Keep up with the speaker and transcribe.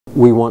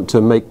we want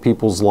to make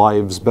people's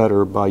lives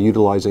better by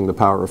utilizing the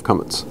power of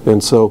Cummins.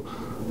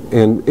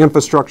 And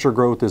infrastructure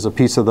growth is a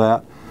piece of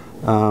that.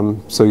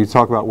 So you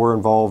talk about we're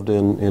involved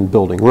in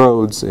building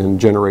roads and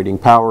generating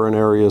power in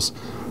areas.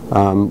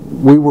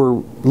 We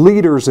were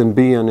leaders in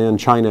being in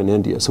China and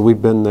India, so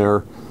we've been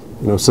there,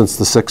 since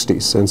the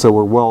 60s, and so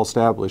we're well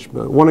established.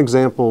 But one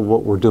example of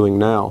what we're doing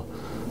now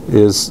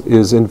is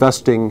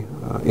investing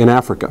in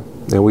Africa,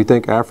 and we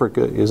think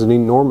Africa is an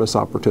enormous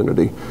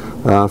opportunity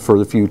for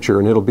the future,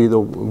 and it'll be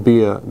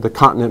the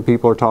continent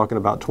people are talking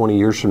about 20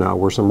 years from now,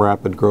 where some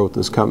rapid growth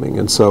is coming.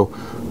 And so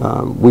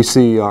we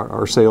see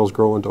our sales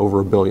growing to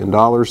over $1 billion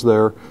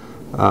there,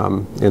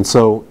 and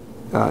so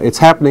it's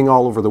happening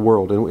all over the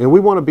world, and we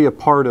want to be a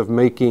part of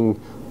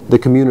making the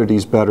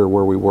communities better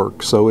where we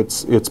work. So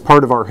it's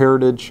part of our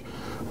heritage,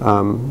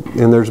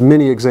 and there's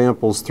many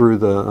examples through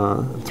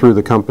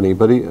the company.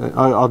 But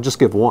I'll just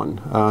give one.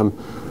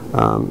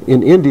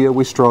 In India,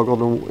 we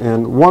struggled,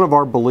 and one of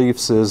our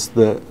beliefs is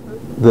that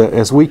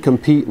as we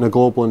compete in a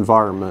global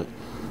environment,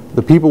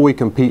 the people we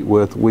compete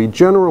with, we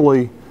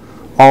generally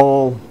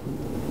all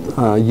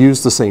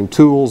use the same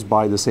tools,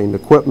 buy the same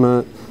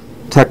equipment,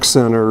 tech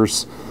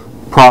centers,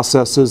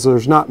 processes.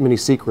 There's not many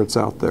secrets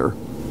out there.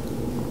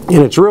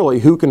 And it's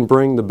really who can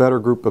bring the better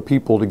group of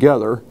people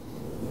together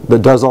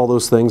that does all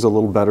those things a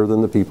little better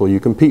than the people you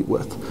compete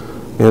with.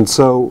 And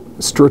so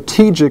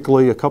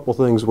strategically, a couple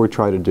things we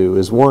try to do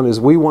is, one is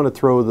we want to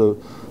throw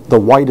the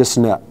widest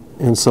net,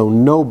 and so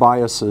no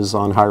biases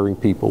on hiring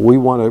people. We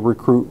want to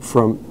recruit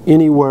from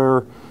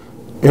anywhere,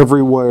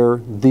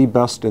 everywhere, the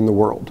best in the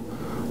world.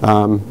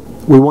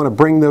 We want to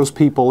bring those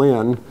people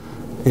in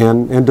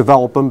and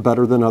develop them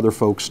better than other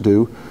folks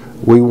do.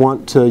 We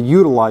want to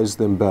utilize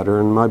them better,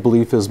 and my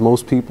belief is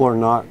most people are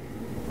not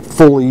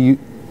fully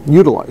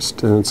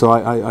utilized. And so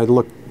I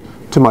look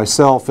to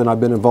myself, and I've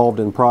been involved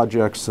in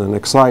projects and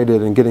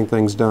excited and getting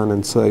things done,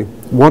 and say,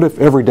 what if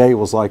every day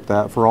was like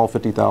that for all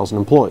 50,000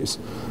 employees,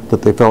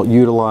 that they felt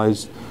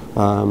utilized,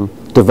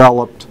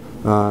 developed,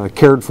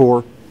 cared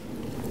for?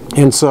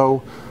 And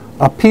so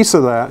a piece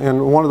of that,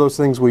 and one of those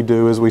things we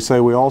do, is we say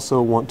we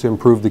also want to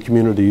improve the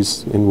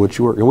communities in which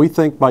you work. And we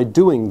think by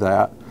doing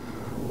that,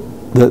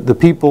 the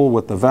people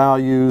with the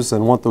values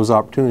and want those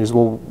opportunities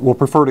will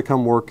prefer to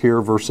come work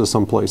here versus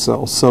someplace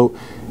else. So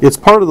it's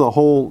part of the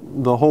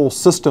whole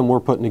system we're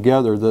putting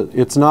together, that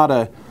it's not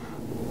an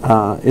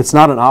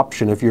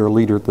option if you're a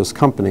leader at this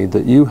company,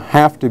 that you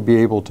have to be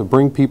able to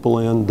bring people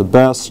in, the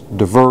best,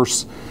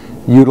 diverse,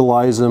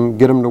 utilize them,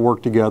 get them to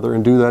work together,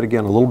 and do that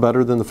again a little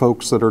better than the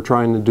folks that are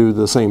trying to do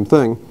the same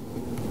thing,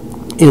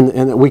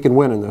 and that we can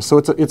win in this. So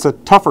it's a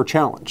tougher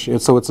challenge.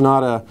 So it's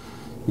not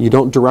you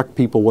don't direct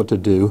people what to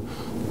do.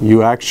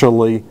 You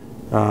actually,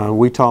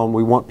 we tell them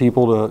we want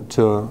people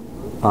to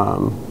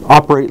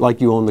operate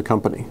like you own the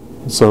company.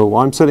 So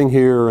I'm sitting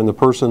here, and the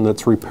person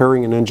that's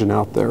repairing an engine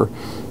out there,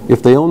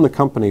 if they own the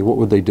company, what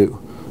would they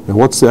do? And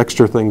what's the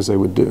extra things they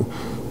would do?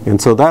 And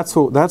so that's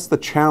the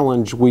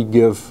challenge we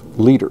give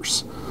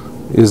leaders,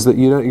 is that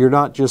you're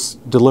not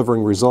just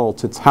delivering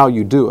results, it's how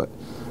you do it.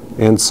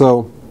 And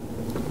so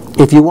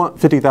if you want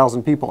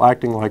 50,000 people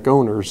acting like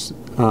owners,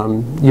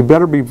 you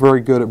better be very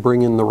good at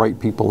bringing the right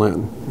people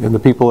in, and the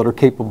people that are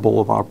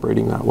capable of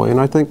operating that way. And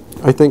I think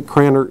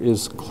Cranor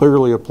is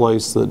clearly a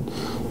place that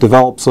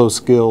develops those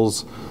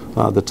skills,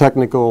 the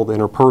technical, the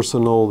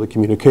interpersonal, the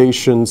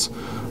communications,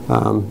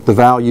 the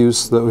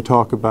values that we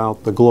talk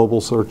about, the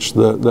global search,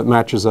 that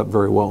matches up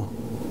very well.